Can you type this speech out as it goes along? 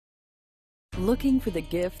Looking for the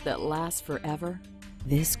gift that lasts forever?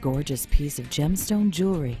 This gorgeous piece of gemstone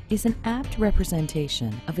jewelry is an apt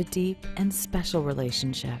representation of a deep and special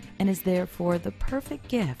relationship and is therefore the perfect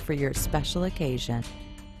gift for your special occasion.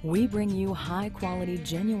 We bring you high-quality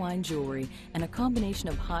genuine jewelry and a combination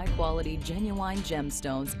of high-quality genuine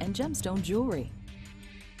gemstones and gemstone jewelry.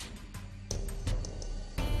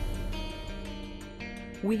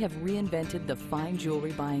 We have reinvented the fine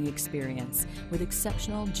jewelry buying experience with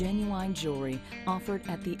exceptional genuine jewelry offered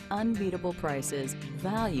at the unbeatable prices,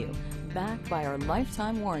 value, backed by our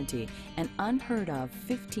lifetime warranty and unheard of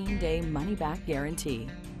 15-day money-back guarantee.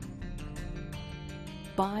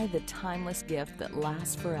 Buy the timeless gift that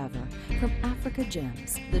lasts forever from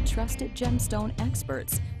AfricaGems, the trusted gemstone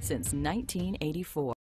experts since 1984.